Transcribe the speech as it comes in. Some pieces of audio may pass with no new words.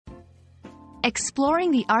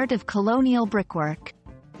Exploring the Art of Colonial Brickwork.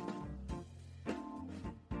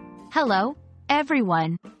 Hello,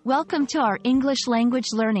 everyone. Welcome to our English language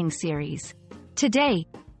learning series. Today,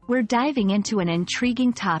 we're diving into an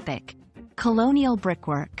intriguing topic: colonial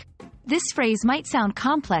brickwork. This phrase might sound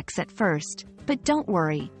complex at first, but don't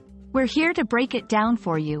worry. We're here to break it down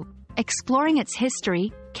for you, exploring its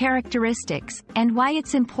history, characteristics, and why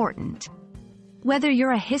it's important. Whether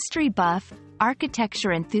you're a history buff,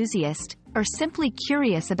 architecture enthusiast, or simply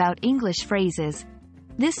curious about English phrases,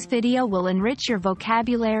 this video will enrich your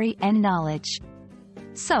vocabulary and knowledge.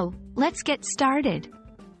 So, let's get started.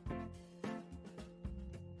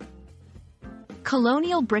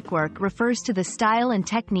 Colonial brickwork refers to the style and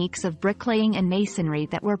techniques of bricklaying and masonry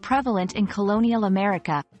that were prevalent in colonial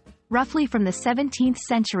America, roughly from the 17th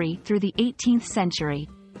century through the 18th century.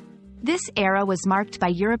 This era was marked by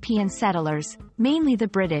European settlers, mainly the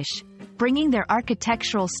British, bringing their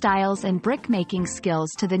architectural styles and brickmaking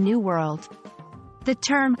skills to the New World. The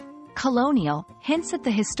term colonial hints at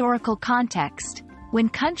the historical context, when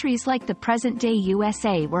countries like the present-day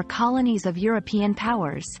USA were colonies of European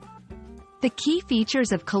powers. The key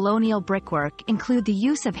features of colonial brickwork include the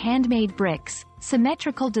use of handmade bricks,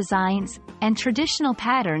 symmetrical designs, and traditional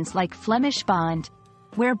patterns like Flemish bond,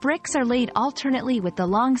 where bricks are laid alternately with the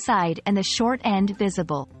long side and the short end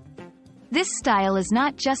visible. This style is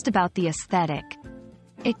not just about the aesthetic.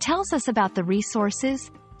 It tells us about the resources,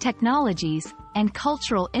 technologies, and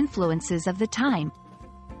cultural influences of the time.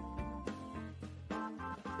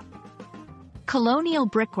 Colonial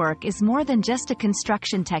brickwork is more than just a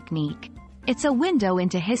construction technique. It's a window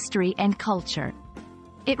into history and culture.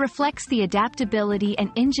 It reflects the adaptability and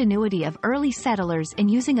ingenuity of early settlers in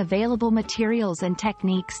using available materials and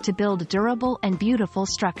techniques to build durable and beautiful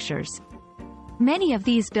structures. Many of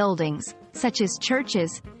these buildings, such as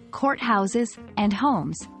churches, courthouses, and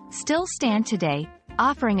homes, still stand today,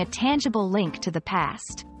 offering a tangible link to the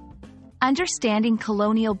past. Understanding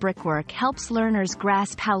colonial brickwork helps learners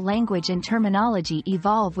grasp how language and terminology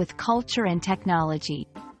evolve with culture and technology.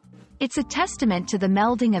 It's a testament to the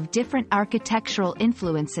melding of different architectural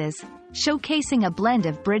influences, showcasing a blend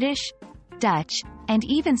of British, Dutch, and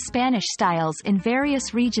even Spanish styles in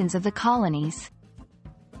various regions of the colonies.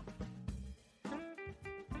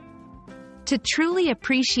 To truly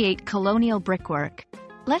appreciate colonial brickwork,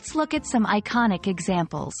 let's look at some iconic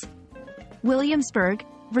examples. Williamsburg,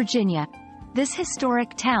 Virginia. This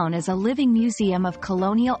historic town is a living museum of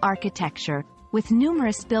colonial architecture, with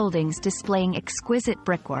numerous buildings displaying exquisite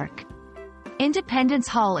brickwork. Independence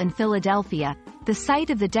Hall in Philadelphia, the site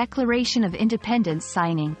of the Declaration of Independence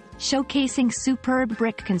signing, showcasing superb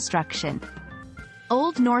brick construction.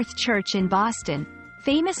 Old North Church in Boston,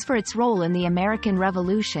 famous for its role in the American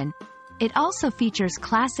Revolution, it also features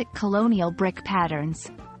classic colonial brick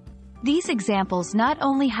patterns. These examples not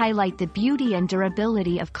only highlight the beauty and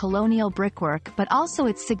durability of colonial brickwork but also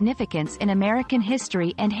its significance in American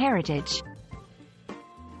history and heritage.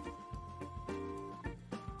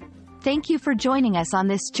 Thank you for joining us on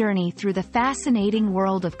this journey through the fascinating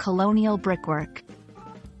world of colonial brickwork.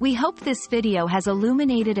 We hope this video has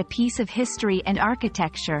illuminated a piece of history and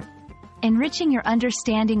architecture, enriching your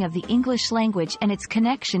understanding of the English language and its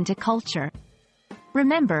connection to culture.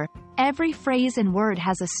 Remember, every phrase and word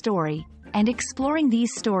has a story, and exploring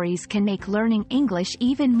these stories can make learning English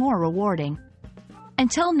even more rewarding.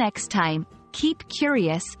 Until next time, keep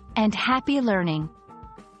curious, and happy learning.